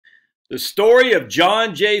The story of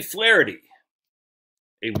John J. Flaherty.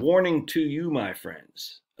 A warning to you, my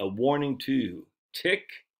friends. A warning to you. Tick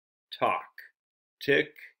tock.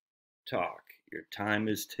 Tick tock. Your time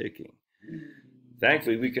is ticking.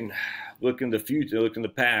 Thankfully, we can look in the future, look in the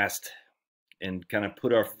past, and kind of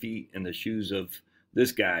put our feet in the shoes of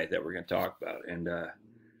this guy that we're going to talk about, and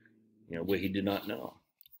what he did not know.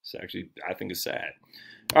 It's actually, I think, it's sad.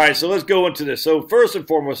 All right, so let's go into this. So first and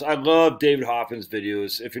foremost, I love David Hoffman's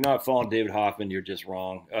videos. If you're not following David Hoffman, you're just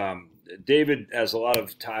wrong. David has a lot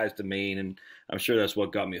of ties to Maine, and I'm sure that's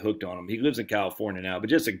what got me hooked on him. He lives in California now, but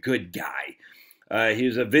just a good guy. He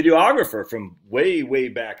was a videographer from way, way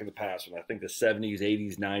back in the past, from I think the 70s,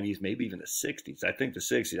 80s, 90s, maybe even the 60s. I think the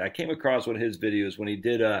 60s. I came across one of his videos when he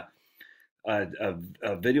did a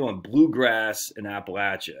video on bluegrass in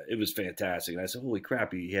Appalachia. It was fantastic. And I said, holy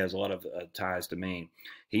crap, he has a lot of ties to Maine.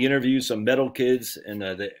 He interviewed some metal kids in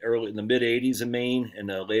the mid 80s in Maine, and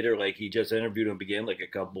later, like, he just interviewed them again, like I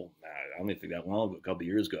don't even think that long ago, a couple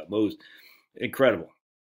years ago at most. Incredible.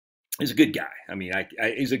 He's a good guy. I mean,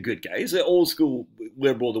 he's a good guy. He's an old school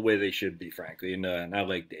liberal the way they should be, frankly, and I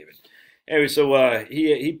like David. Anyway, so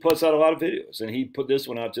he puts out a lot of videos, and he put this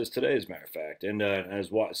one out just today, as a matter of fact, and has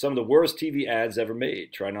some of the worst TV ads ever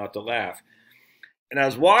made. Try not to laugh. And I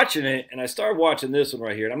was watching it, and I started watching this one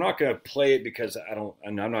right here. And I'm not going to play it because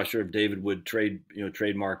I'm not sure if David would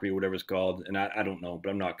trademark me or whatever it's called, and I don't know, but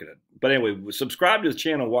I'm not going to. But anyway, subscribe to his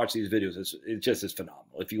channel, watch these videos. It's phenomenal.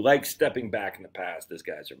 If you like stepping back in the past, this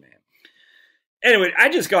guy's your man. Anyway, I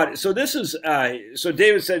just got it. So this is, so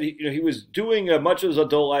David said, he was doing much of his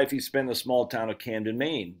adult life. He spent in the small town of Camden,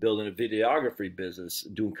 Maine, building a videography business,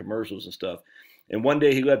 doing commercials and stuff. And one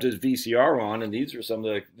day he left his VCR on, and these are some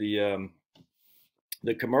of the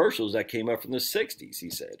commercials that came up from the 60s, he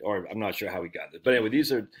said. Or I'm not sure how he got this. But anyway,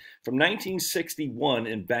 these are from 1961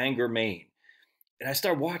 in Bangor, Maine. And I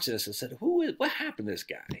started watching this and said, what happened to this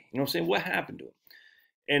guy? You know what I'm saying? What happened to him?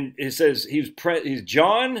 And it says he's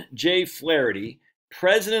John J. Flaherty,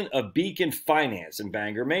 president of Beacon Finance in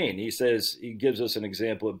Bangor, Maine. He says, he gives us an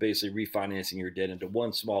example of basically refinancing your debt into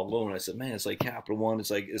one small loan. I said, man, it's like Capital One.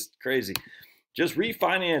 It's crazy. Just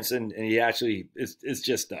refinance, and he actually, it's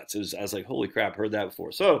just nuts. I was like, holy crap, heard that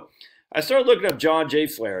before. So I started looking up John J.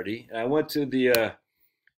 Flaherty, and I went to the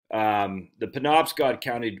Penobscot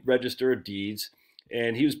County Register of Deeds.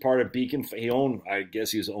 And he was part of Beacon. I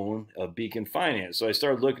guess he was owned of Beacon Finance. So I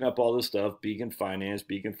started looking up all this stuff, Beacon Finance.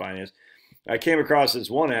 I came across this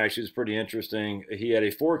one, actually. It's pretty interesting. He had a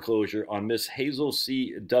foreclosure on Miss Hazel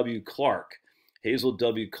C.W. Clark. Hazel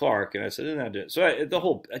W. Clark. And I said, isn't that it? So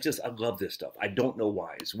I love this stuff. I don't know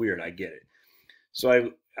why. It's weird. I get it.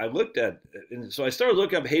 So I looked at, and so I started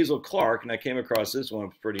looking up Hazel Clark, and I came across this one.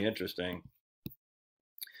 It's pretty interesting.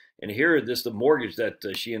 And here, this is the mortgage that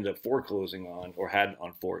she ended up foreclosing on, or had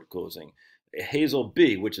on foreclosing. Hazel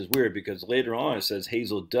B, which is weird because later on it says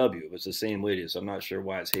Hazel W. It's the same lady, so I'm not sure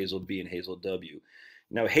why it's Hazel B and Hazel W.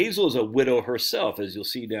 Now, Hazel is a widow herself, as you'll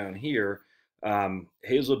see down here.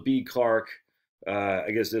 Hazel B. Clark,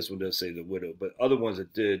 I guess this one does say the widow, but other ones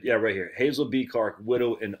that did, yeah, right here. Hazel B. Clark,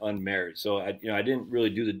 widow and unmarried. So I didn't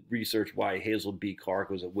really do the research why Hazel B.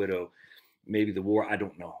 Clark was a widow. Maybe the war, I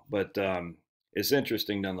don't know, but it's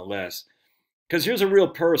interesting nonetheless, because here's a real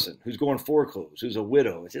person who's going foreclosed, who's a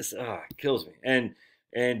widow. It just it kills me.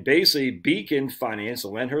 And basically, Beacon Finance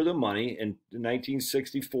lent her the money in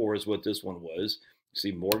 1964 is what this one was. You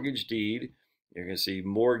see mortgage deed. You're going to see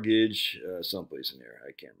mortgage someplace in there.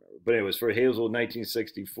 I can't remember. But anyways, for Hazel,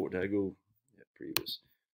 1964. Did I go previous?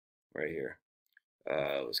 Right here.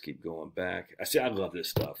 Let's keep going back. I love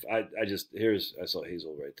this stuff. I saw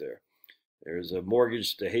Hazel right there. There's a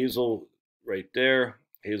mortgage to Hazel right there,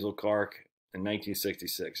 Hazel Clark, in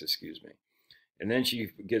 1966, excuse me. And then she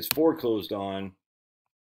gets foreclosed on,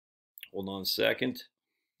 hold on a second.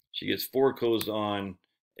 She gets foreclosed on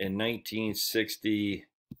in 1960,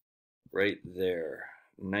 right there.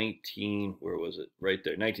 Where was it? Right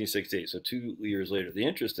there, 1968, so 2 years later. The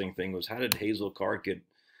interesting thing was, how did Hazel Clark get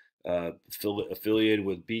affiliated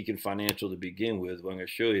with Beacon Financial to begin with? What I'm going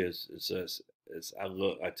to show you I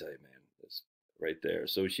tell you, man, it's right there.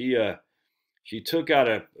 So she took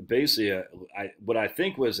out what I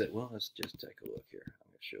think was that, well, let's just take a look here. I'm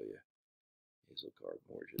going to show you Hazel Clark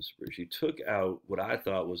mortgages. Where she took out what I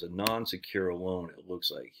thought was a non-secure loan, it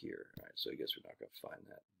looks like here. All right, so I guess we're not going to find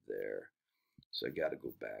that there. So I got to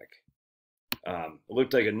go back. It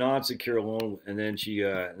looked like a non-secure loan, and then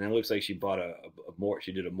and then it looks like she bought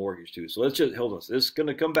she did a mortgage too. So let's just, hold on. So this is going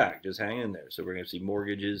to come back. Just hang in there. So we're going to see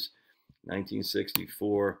mortgages,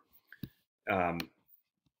 1964.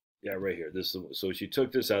 Yeah, right here. This is, so she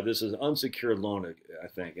took this out. This is an unsecured loan, I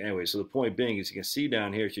think. Anyway, so the point being is you can see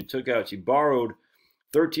down here, she borrowed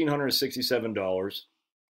 $1,367.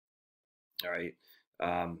 All right.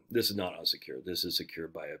 This is not unsecured. This is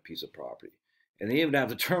secured by a piece of property. And they even have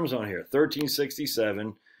the terms on here,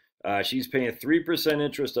 $1,367. She's paying 3%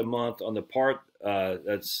 interest a month on the part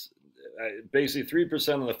that's basically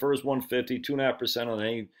 3% on the first 150, 2.5% on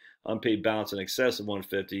any unpaid balance in excess of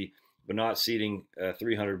 150, but not exceeding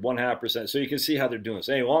 300, 1.5%. So you can see how they're doing this.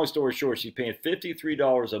 Anyway, long story short, she's paying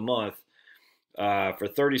 $53 a month for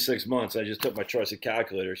 36 months. I just took my trusted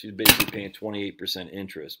calculator. She's basically paying 28%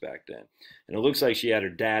 interest back then. And it looks like she had her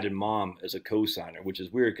dad and mom as a co-signer, which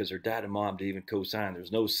is weird because her dad and mom didn't even co-sign.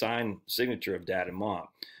 There's no signature of dad and mom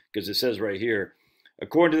because it says right here,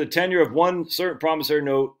 according to the tenure of one certain promissory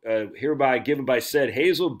note hereby given by said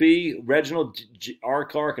Hazel B., Reginald R.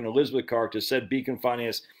 Clark, and Elizabeth Clark to said Beacon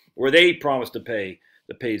Finance, where they promised to pay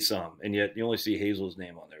the paid sum, and yet you only see Hazel's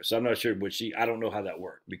name on there. So I'm not sure what I don't know how that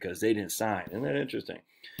worked because they didn't sign. Isn't that interesting?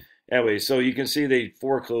 Anyway, so you can see they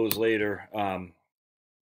foreclosed later.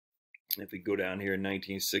 If we go down here in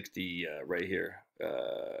 1960, right here,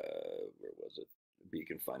 where was it?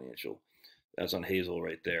 Beacon Financial. That's on Hazel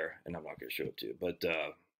right there, and I'm not going to show it to you. But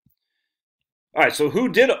all right, so who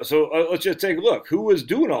did? So let's just take a look. Who was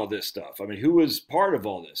doing all this stuff? I mean, who was part of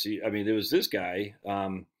all this? I mean, there was this guy,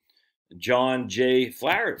 John J.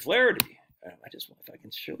 Flaherty. I just want if I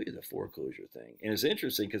can show you the foreclosure thing, and it's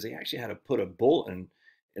interesting because they actually had to put a bulletin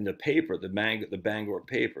in the paper, the Bangor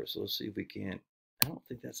paper. So let's see if we can't. I don't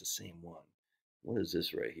think that's the same one. What is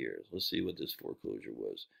this right here? Let's see what this foreclosure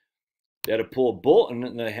was. They had to pull a bulletin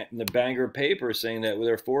in the Bangor paper saying that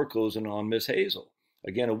they're foreclosing on Miss Hazel,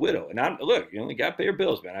 again a widow. And look, you only got to pay her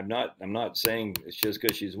bills, man. I'm not saying it's just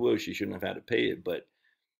because she's a widow she shouldn't have had to pay it, but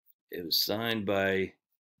it was signed by.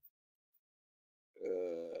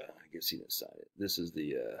 I guess he didn't sign it. This is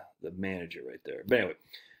the manager right there. But anyway,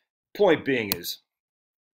 point being is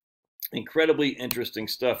incredibly interesting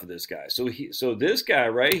stuff for this guy. So this guy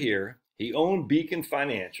right here, he owned Beacon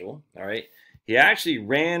Financial. All right. He actually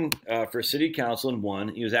ran for city council and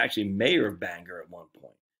won. He was actually mayor of Bangor at one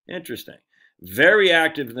point. Interesting. Very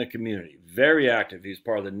active in the community. Very active. He's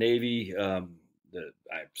part of the Navy,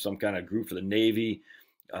 some kind of group for the Navy.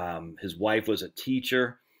 His wife was a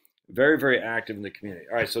teacher. Very, very active in the community.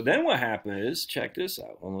 All right, so then what happened is, check this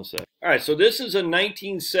out. Hold on a second. All right, so this is in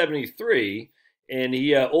 1973 in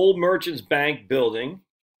the Old Merchants Bank building,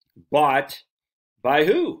 bought by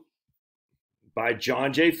who? By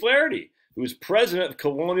John J. Flaherty, who was president of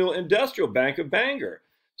Colonial Industrial Bank of Bangor.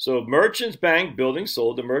 So Merchants Bank building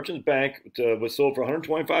sold. The Merchants Bank was sold for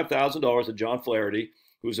 $125,000 to John Flaherty,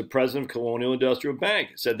 who was the president of Colonial Industrial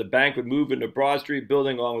Bank. Said the bank would move into Broad Street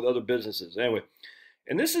building along with other businesses. Anyway.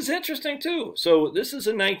 And this is interesting, too. So this is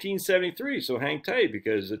in 1973, so hang tight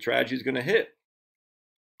because the tragedy is going to hit.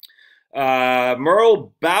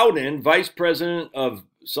 Merle Bowden, vice president of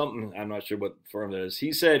something, I'm not sure what firm that is,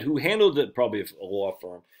 he said, who handled it, probably a law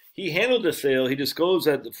firm, he handled the sale. He disclosed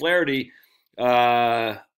that Flaherty,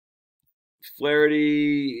 that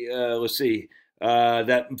Flaherty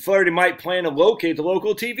might plan to locate the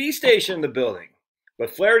local TV station in the building. But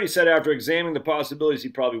Flaherty said after examining the possibilities, he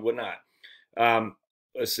probably would not.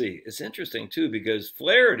 Let's see. It's interesting, too, because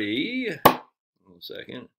Flaherty, one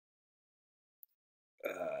second.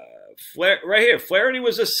 Right here, Flaherty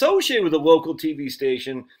was associated with the local TV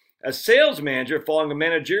station as sales manager following a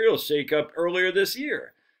managerial shakeup earlier this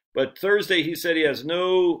year. But Thursday, he said he has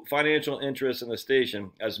no financial interest in the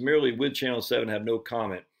station, as merely with Channel 7 have no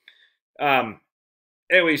comment.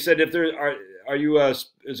 Anyway, he said, if there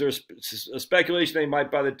is there a speculation they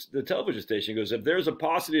might buy the television station? He goes, if there's a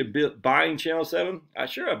possibility of buying Channel 7,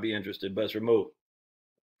 I'd be interested, but it's remote.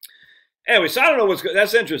 Anyway, so I don't know what's good.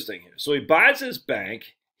 That's interesting here. So he buys this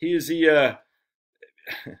bank. He is the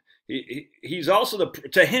he's also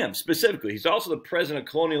to him specifically, he's also the president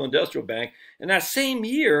of Colonial Industrial Bank. And that same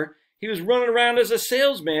year, he was running around as a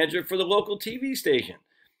sales manager for the local TV station.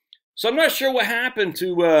 So I'm not sure what happened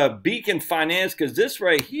to Beacon Finance, because this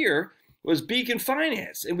right here was Beacon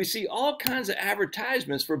Finance. And we see all kinds of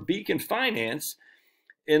advertisements for Beacon Finance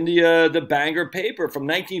in the Bangor paper from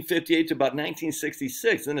 1958 to about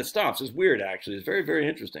 1966. Then it stops. It's weird, actually. It's very, very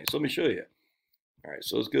interesting. So let me show you. All right,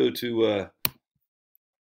 so let's go to,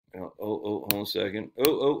 hold on a second.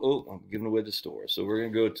 I'm giving away the store. So we're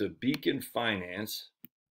going to go to Beacon Finance.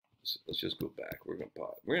 Let's just go back. We're going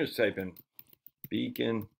to type in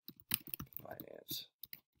Beacon Finance.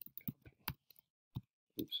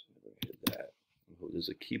 Oops, never hit that. Does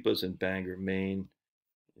it keep us in Bangor, Maine?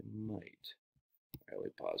 It might. All right, let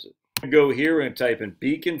me pause it. Go here and type in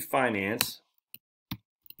Beacon Finance.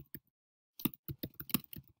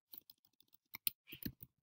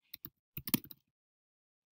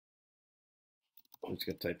 I'm just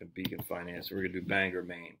going to type in Beacon Finance. We're going to do Bangor,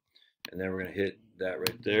 Maine. And then we're going to hit that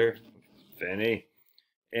right there. Fanny.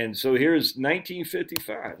 And so here's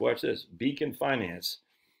 1955. Watch this. Beacon Finance.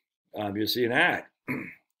 You'll see an ad.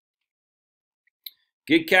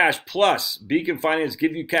 Get cash plus. Beacon Finance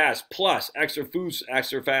give you cash plus extra foods,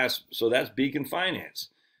 extra fast. So that's Beacon Finance.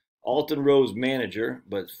 Alton Rose manager,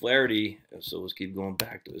 but Flaherty. So let's keep going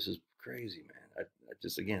back to this. Is crazy, man. I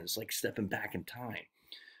just, again, it's like stepping back in time.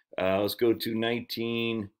 Let's go to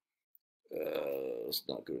 19. Let's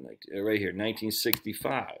not go to 19. Right here,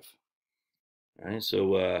 1965. All right, so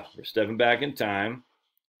we're stepping back in time.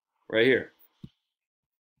 Right here.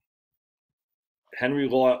 Henry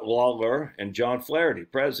Lawler and John Flaherty,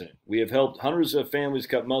 president. We have helped hundreds of families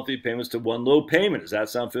cut monthly payments to one low payment. Does that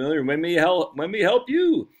sound familiar? When we help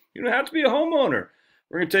you. You don't have to be a homeowner.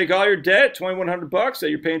 We're going to take all your debt, $2,100 that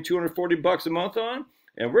you're paying $240 a month on,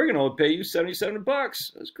 and we're going to pay you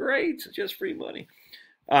 $77. That's great. It's just free money.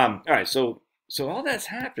 All right, so all that's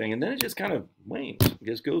happening, and then it just kind of wanes. It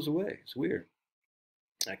just goes away. It's weird.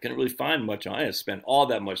 I couldn't really find much on it. I didn't spend all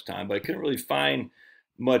that much time, but I couldn't really find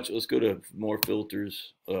much. Let's go to more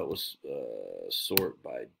filters. Let's sort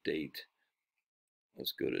by date.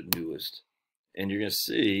 Let's go to newest. And you're going to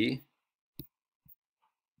see.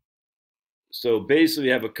 So basically,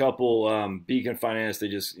 you have a couple Beacon Finance. They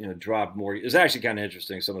just dropped more. It's actually kind of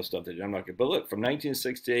interesting, some of the stuff that I'm not going to. But look, from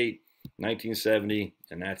 1968, 1970,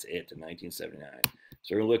 and that's it to 1979.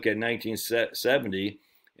 So we're going to look at 1970,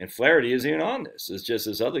 and Flaherty isn't even on this. It's just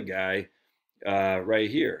this other guy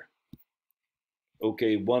right here.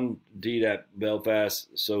 Okay, 1D at Belfast.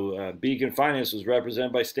 So Beacon Finance was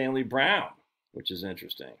represented by Stanley Brown, which is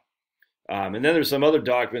interesting. And then there's some other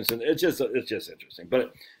documents, and it's just interesting.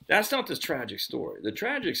 But that's not this tragic story. The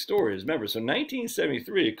tragic story is, remember, so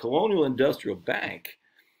 1973, Colonial Industrial Bank,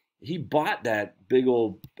 he bought that big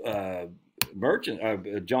old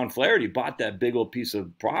merchant. John Flaherty bought that big old piece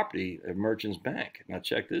of property at Merchants Bank. Now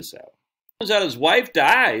check this out. Turns out his wife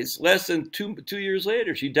dies less than two years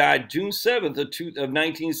later. She died June 7th of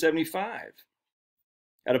 1975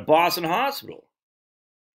 at a Boston hospital.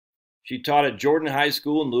 She taught at Jordan High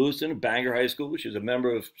School in Lewiston, Bangor High School. She was a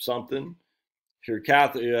member of something. She was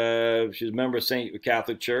Catholic. She was a member of St.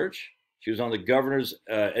 Catholic Church. She was on the governor's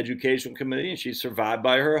educational committee, and she's survived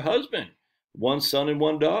by her husband, one son and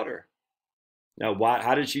one daughter. Now,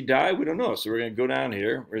 how did she die? We don't know. So we're going to go down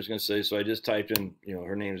here. We're just going to say, so I just typed in,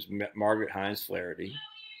 her name is Margaret Hines Flaherty.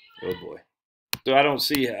 Oh, boy. So I don't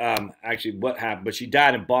see actually what happened, but she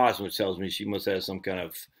died in Boston, which tells me she must have some kind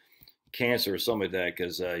of cancer or something like that,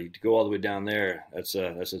 because you go all the way down there, that's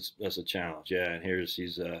a challenge. Yeah, and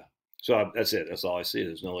she's so that's it. That's all I see.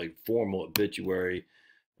 There's no like formal obituary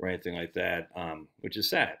or anything like that, which is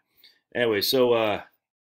sad. Anyway, so yeah,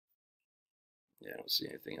 I don't see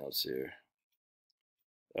anything else here.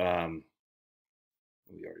 We already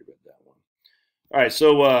read that one. All right,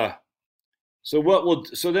 so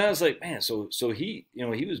then I was like, man, so he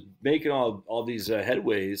he was making all these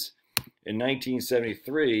headways in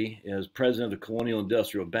 1973 as president of the Colonial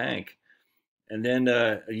Industrial Bank, and then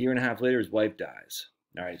a year and a half later his wife dies.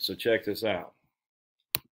 All right, so check this out.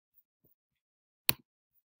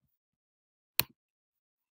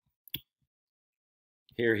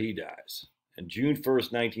 Here he dies on June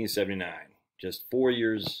 1st, 1979. Just 4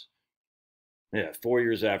 years, 4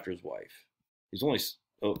 years after his wife. He's only,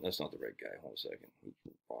 oh, that's not the right guy. Hold a second.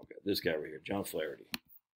 Wrong guy. This guy right here, John Flaherty.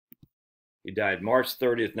 He died March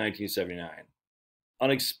 30th, 1979.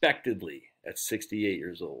 Unexpectedly at 68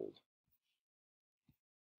 years old.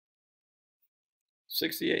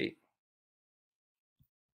 68.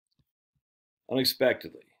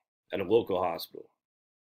 Unexpectedly at a local hospital.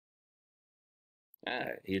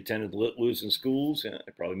 He attended Lewiston schools.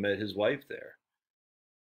 I probably met his wife there.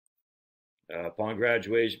 Upon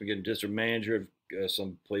graduation, became district manager of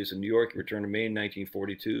some place in New York. He returned to Maine in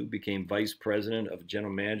 1942. Became vice president of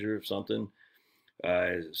general manager of something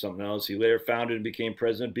else. He later founded and became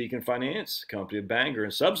president of Beacon Finance Company of Bangor,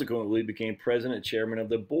 and subsequently became president and chairman of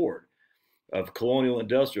the board of Colonial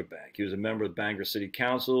Industrial Bank. He was a member of Bangor City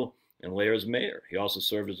Council and later as mayor. He also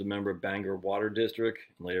served as a member of Bangor Water District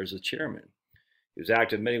and later as a chairman. He was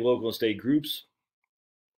active in many local and state groups.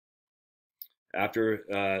 After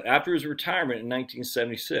his retirement in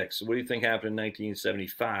 1976, so what do you think happened in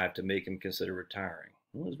 1975 to make him consider retiring?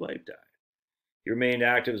 Well, his wife died. He remained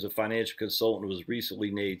active as a financial consultant and was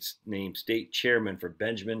recently named state chairman for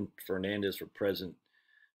Benjamin Fernandez for president.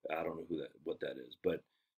 I don't know what that is, but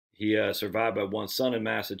he survived by one son in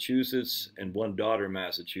Massachusetts and one daughter in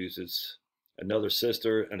Massachusetts, another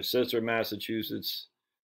sister and a sister in Massachusetts.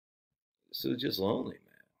 So just lonely,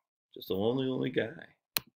 man. Just a lonely guy.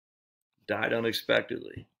 died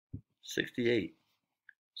unexpectedly, 68.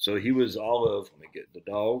 So he was all of, let me get the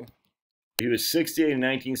dog. He was 68 in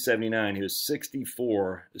 1979. He was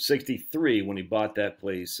 63 when he bought that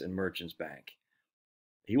place in Merchants Bank.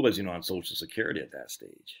 He wasn't on Social Security at that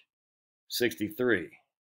stage. 63.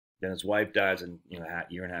 Then his wife dies, a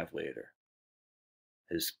year and a half later.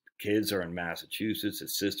 His kids are in Massachusetts.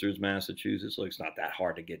 His sister's Massachusetts. Look, it's not that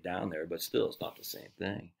hard to get down there, but still, it's not the same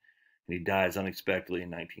thing. And he dies unexpectedly in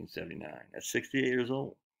 1979 at 68 years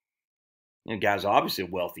old. And the guy's obviously a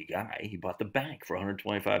wealthy guy. He bought the bank for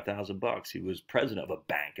 $125,000. He was president of a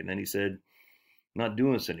bank, and then he said, "I'm not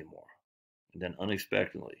doing this anymore." And then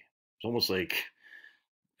unexpectedly, it's almost like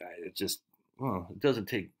it just, well, it doesn't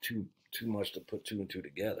take too much to put two and two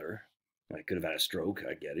together. I could have had a stroke.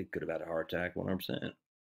 I get it. Could have had a heart attack. 100%.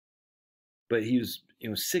 But he was,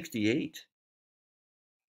 68.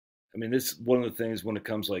 I mean, this is one of the things when it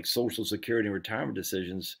comes like Social Security and retirement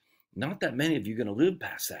decisions. Not that many of you are going to live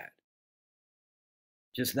past that.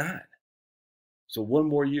 Just not. So one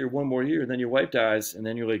more year, and then your wife dies, and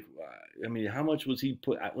then you're like, I mean, how much was he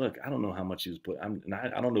put? Look, I don't know how much he was put. I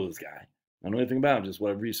don't know this guy. I don't know anything about him, just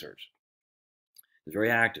what I've researched. He's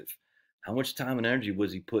very active. How much time and energy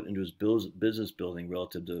was he put into his business building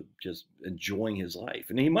relative to just enjoying his life?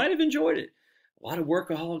 And he might have enjoyed it. A lot of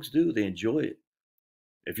workaholics do. They enjoy it.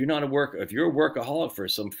 If you're if you're a workaholic for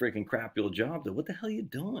some freaking crappy old job, then what the hell are you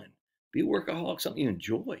doing? Be a workaholic, something you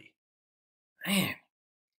enjoy. Man,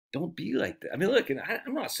 don't be like that. I mean, look, and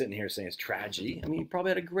I'm not sitting here saying it's tragedy. I mean, he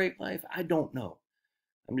probably had a great life. I don't know.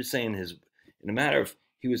 I'm just saying in a matter of,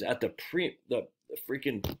 he was at the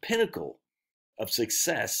freaking pinnacle of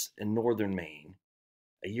success in northern Maine.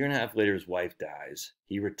 A year and a half later, his wife dies.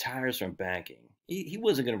 He retires from banking. He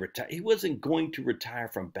wasn't going to retire. He wasn't going to retire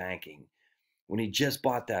from banking when he just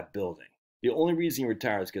bought that building. The only reason he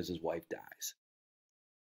retires is because his wife dies.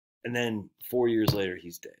 And then 4 years later,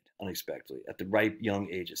 he's dead unexpectedly at the ripe young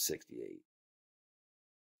age of 68.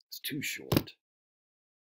 It's too short.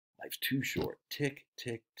 Life's too short. Tick,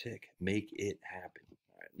 tick, tick. Make it happen.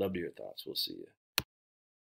 All right. Love to hear your thoughts. We'll see you.